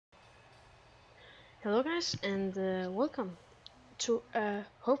Hello guys and welcome to a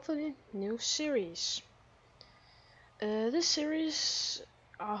hopefully new series. This series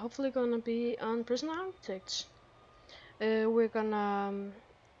are hopefully gonna be on Prison Architects. We're gonna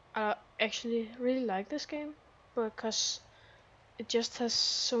I actually really like this game because it just has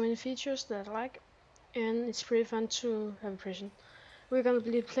so many features that I like, and it's pretty fun to have a prison. We're gonna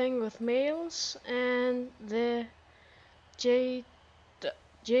be playing with males and the J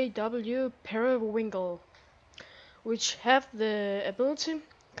JW Periwinkle, which have the ability.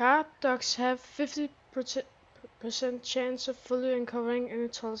 Guard dogs have 50% chance of fully uncovering any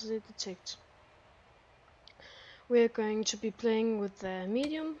tools they detect. We're going to be playing with the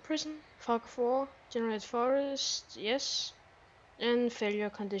medium prison, fog of war, generate forest, yes, and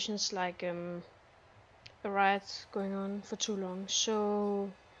failure conditions like a riot going on for too long. So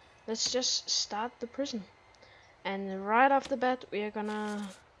let's just start the prison. And right off the bat, we are gonna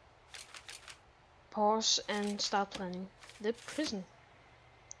pause and start planning the prison.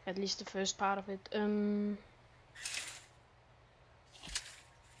 At least the first part of it. I want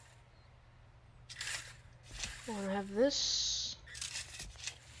to have this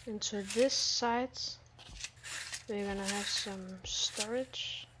into this side. We're gonna have some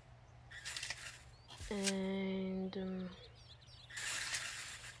storage and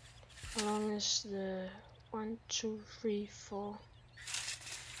how long is the 1, 2, 3, 4?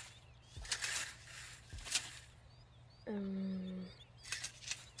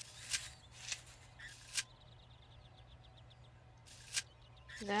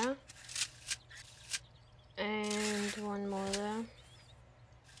 There, and one more there.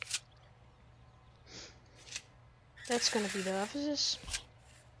 That's gonna be the offices.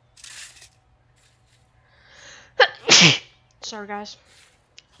 Sorry guys,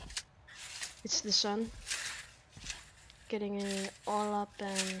 it's the sun getting it all up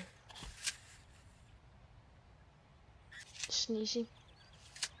and sneezy.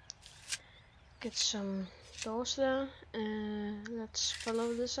 Get some doors there. Let's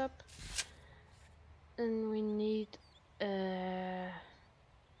follow this up. Then we need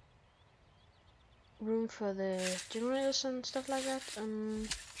room for the generators and stuff like that.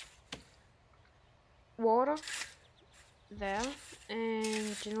 Water there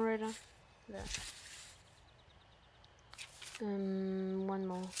and generator there. One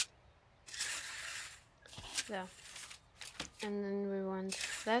more there. And then we want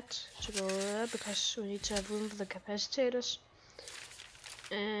that to go there because we need to have room for the capacitors.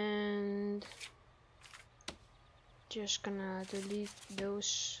 And just gonna delete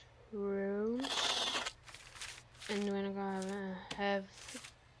those rooms. And we're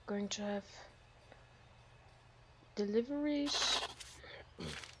going to have deliveries.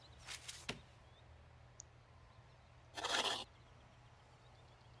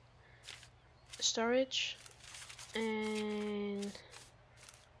 Storage and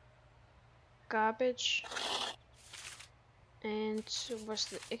garbage, and what's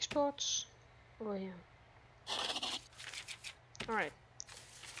the exports over here. Alright,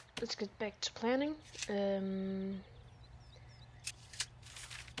 let's get back to planning.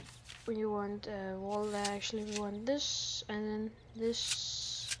 We want a wall there. Actually we want this and then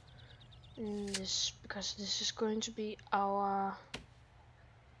this and this, because this is going to be our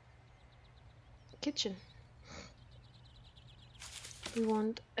kitchen. We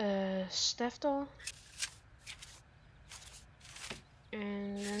want a staff door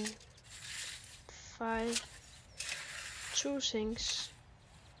and then 2 sinks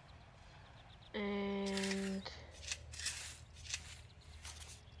and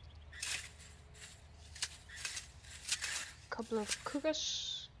a couple of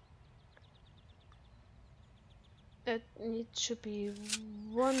cookers. That needs to be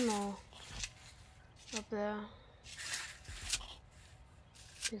one more up there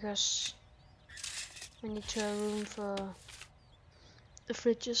because we need to have room for the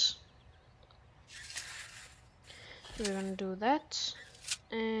fridges. We're gonna do that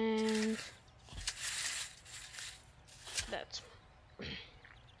and that.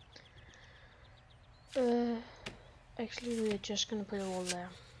 Actually we are just gonna put a wall there.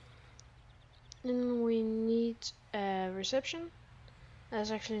 Then we need a reception.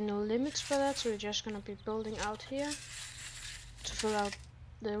 There's actually no limits for that, so we're just gonna be building out here to fill out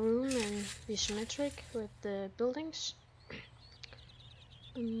the room and be symmetric with the buildings.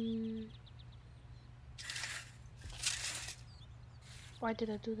 Why did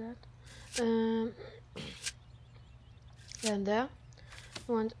I do that? Then there,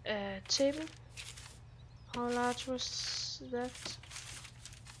 we want a table. How large was that?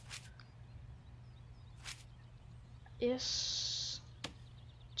 Yes.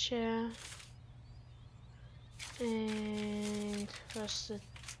 Chair. And where's the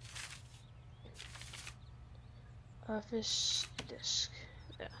office desk?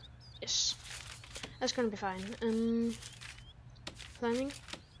 There. Yes. That's gonna be fine. Planning.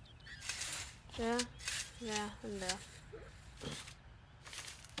 There, there, and there.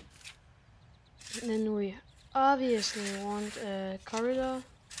 And then we obviously want a corridor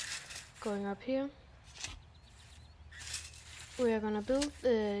going up here. We are gonna build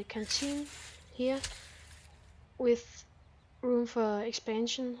the canteen here with room for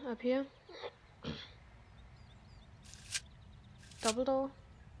expansion up here. Double door.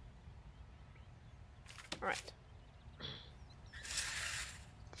 Alright.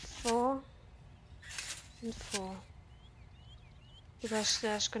 4 and 4. Because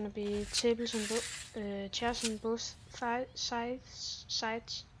there's gonna be tables on both chairs on both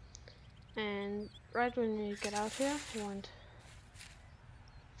sides. And right when you get out here, you want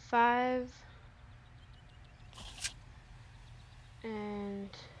 5 and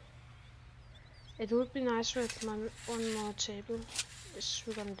it would be nice with one more table. Yes,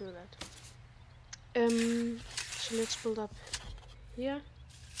 we're gonna do that. So let's build up here.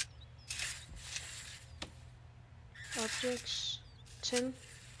 Objects 10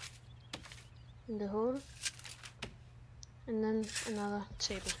 in the hole, and then another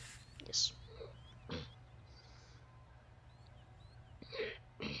table. Yes.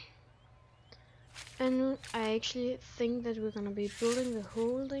 And I actually think that we're gonna be building the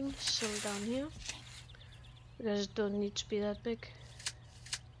holding cell down here because it don't need to be that big.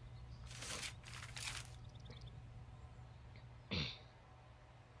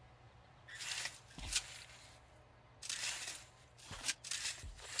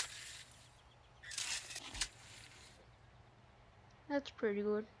 That's pretty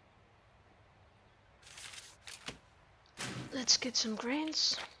good. Let's get some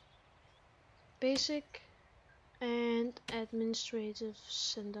grants. Basic and administrative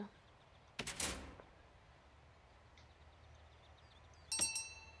center.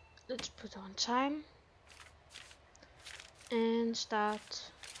 Let's put on time and start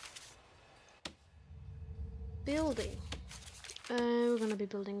building. We're gonna be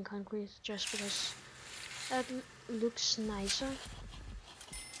building concrete just because that looks nicer.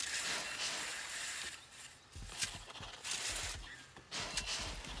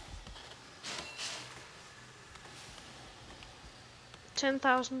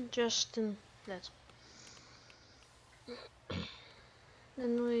 $10,000 just in that.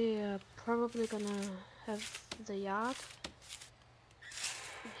 Then we are probably gonna have the yard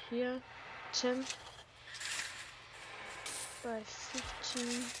here, 10 by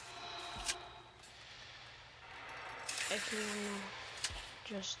 15. Actually, no,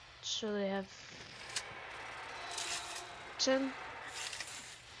 just so they have 10,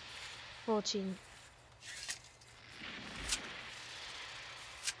 14.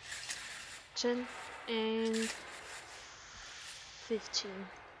 10 and 15.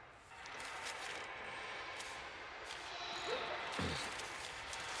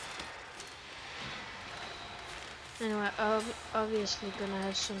 And we're obviously gonna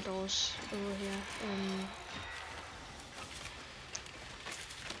have some doors over here.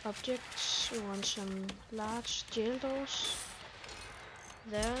 Objects, we want some large jail doors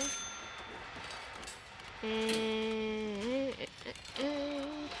there. And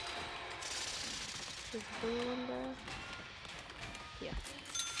the blue one there. Yeah.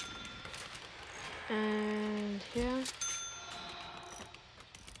 And here.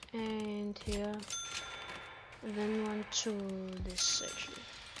 And here. And then one to this section.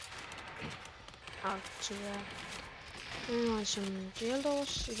 Out to there. And want some jail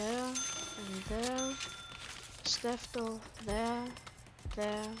doors there and there. Staff door there,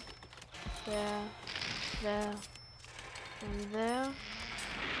 there, there, there, and there.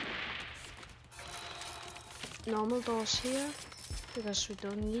 Normal doors here, because we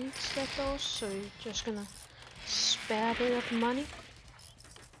don't need staff doors, so we're just gonna spare a bit of money.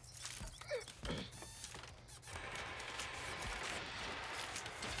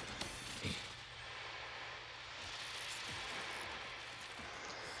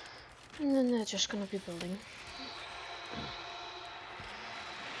 And then they're just gonna be building.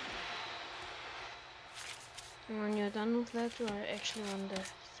 And when you're done with that, you are actually on the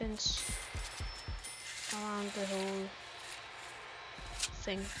fence around the whole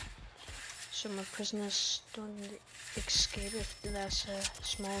thing, so my prisoners don't escape if there's a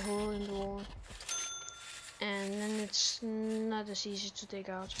small hole in the wall, and then it's not as easy to dig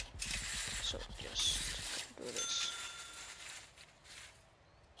out. So just do this.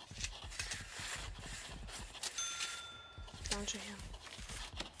 Down to here.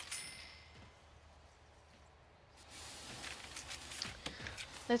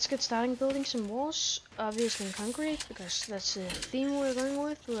 let's get starting building some walls. Obviously in concrete, because that's the theme we're going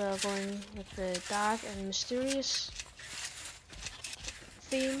with. We are going with the dark and mysterious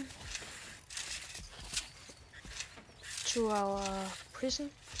theme to our prison.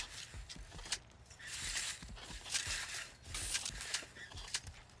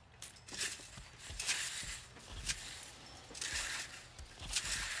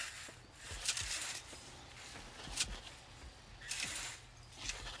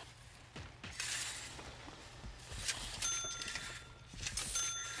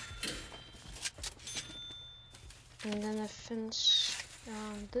 And then a fence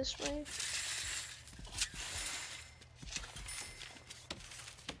around this way.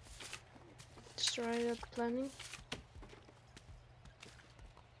 Destroy that planning.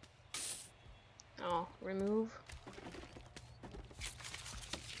 Oh, remove.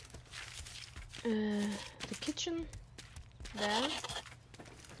 The kitchen. There.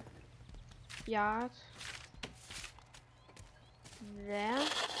 Yard. There.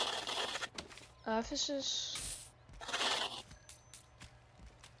 Offices.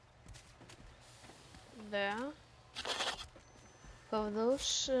 There. For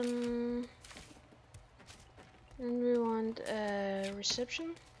those, and we want a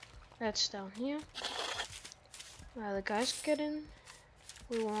reception. That's down here. Where the guys get in.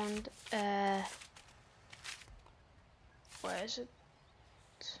 We want a, where is it?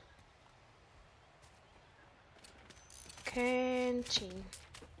 Canteen.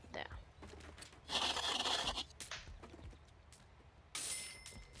 There.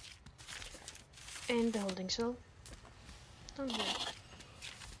 And the holding cell down here.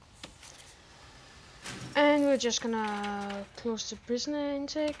 And we're just gonna close the prisoner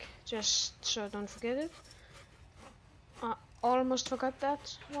intake, just so I don't forget it. I almost forgot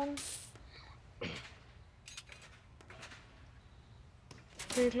that one.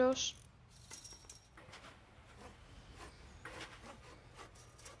 Pretty close.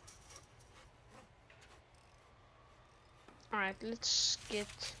 Alright, let's get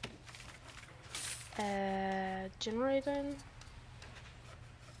a generator in.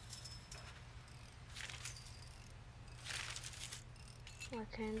 Why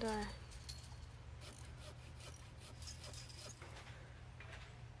can't I?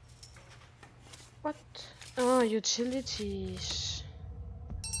 What? Oh, utilities.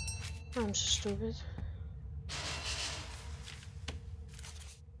 I'm so stupid.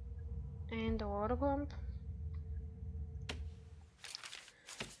 And the water pump.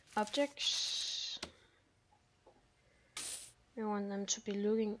 Objects. We want them to be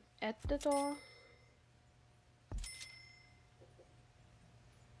looking at the door.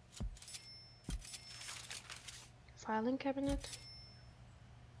 Filing cabinet.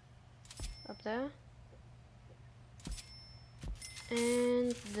 Up there.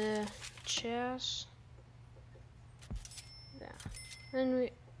 And the chairs. There. Then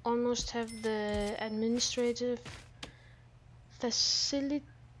we almost have the administration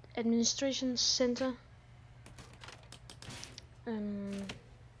center. And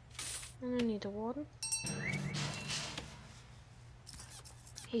I need a warden.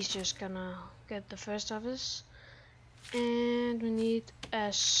 He's just gonna get the first office. And we need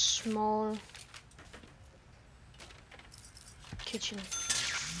a small kitchen.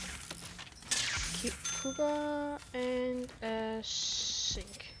 Cooker and a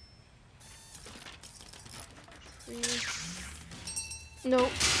sink. No.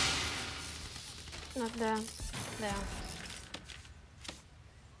 Not there. There.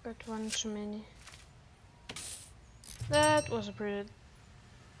 Got one too many. That was a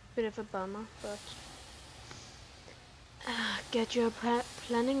bit of a bummer, but get your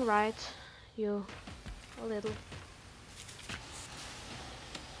planning right, you little.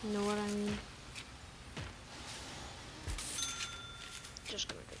 You know what I mean? Just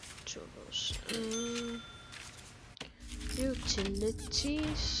gonna get two of those.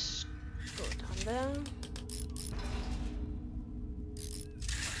 Utilities. Go down there.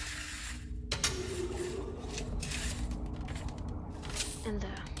 And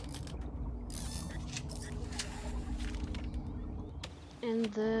there. And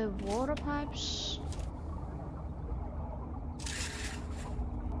the water pipes.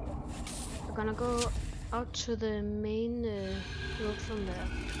 We're gonna go out to the main road from there.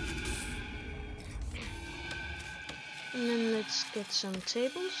 And then let's get some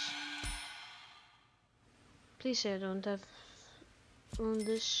tables. Please say I don't have on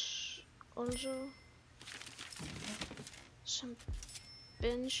this also. Some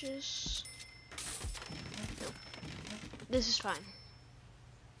benches. Nope. This is fine.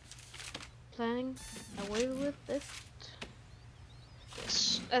 Planning away with it.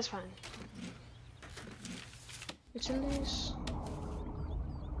 Yes. That's fine. Utilities.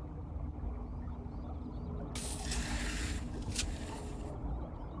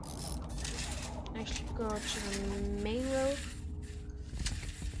 Actually go to the main road.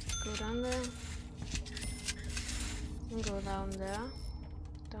 Go down there. And go down there.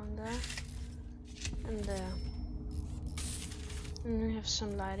 Down there. And there. And we have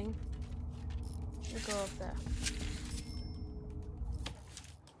some lighting. And go up there.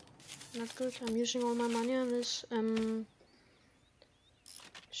 Not good. I'm using all my money on this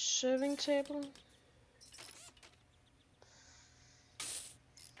serving table.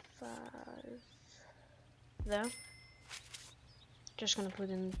 5 there. Just gonna put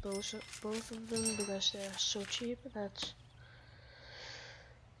in both of them because they're so cheap.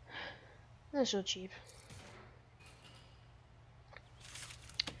 They're so cheap.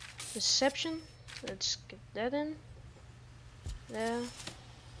 Reception. Let's get that in. There.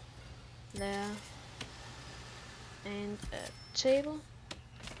 There. And a table.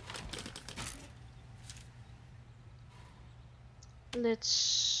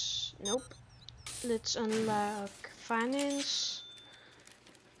 Nope. Let's unlock finance,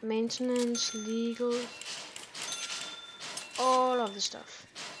 maintenance, legal, all of the stuff.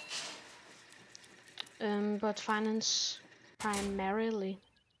 But finance primarily.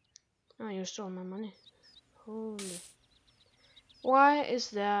 Oh, I used all my money. Holy. Why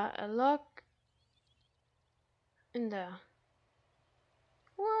is there a lock in there?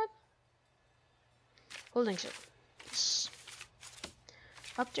 What? Holding cell. Yes.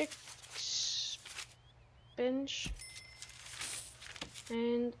 Objects. Bench.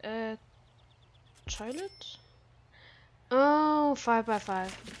 And a toilet. Oh, 5 by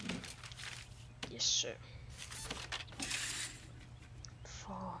 5. Yes, sir.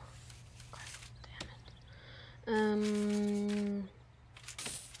 4. God damn it.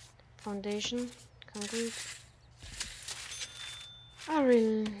 Foundation, concrete. I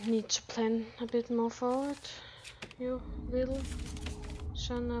really need to plan a bit more forward. You little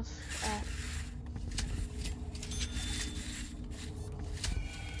son of a.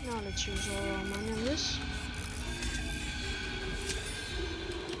 Now let's use all our money on this.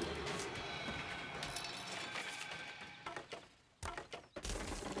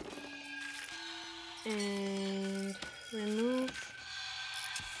 And remove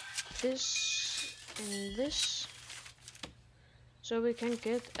this and this so we can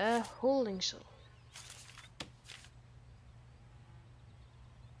get a holding cell.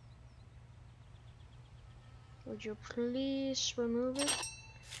 Would you please remove it?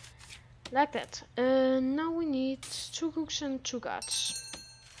 Like that. Now we need 2 cooks and 2 guards.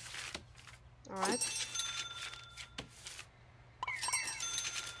 Alright.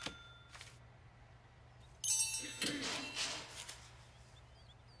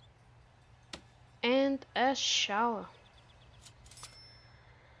 And a shower.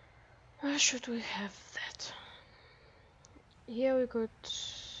 Where should we have that? Here we could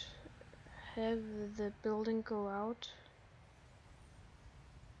have the building go out.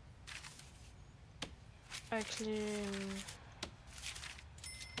 Actually,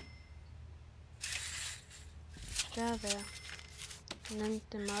 there, and then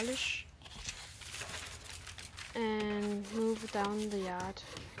demolish and move down the yard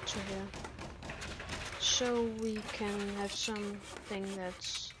to here, so we can have something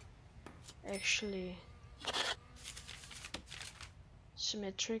that's actually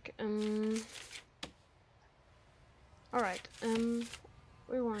symmetric. Alright,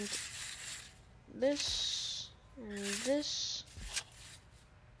 we want this and this.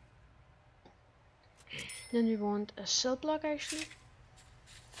 Then we want a cell block actually.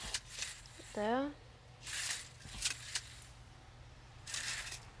 There.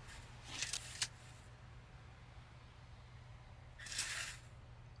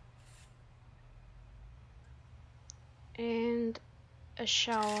 And a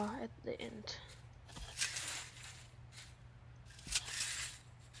shower at the end.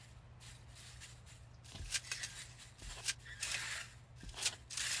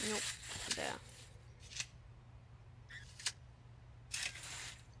 Nope, there.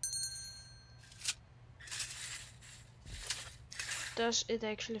 Does it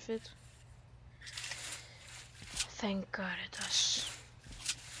actually fit? Thank God it does.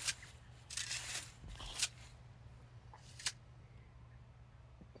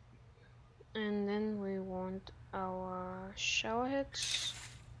 And then we want our shower heads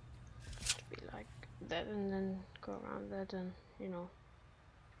to be like that, and then go around that, and you know.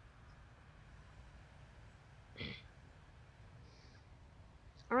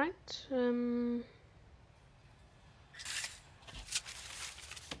 Alright,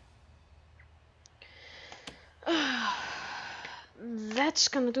 that's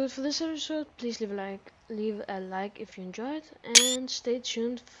gonna do it for this episode. Please leave a like if you enjoyed, and stay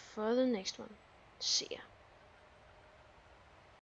tuned for the next one. See ya.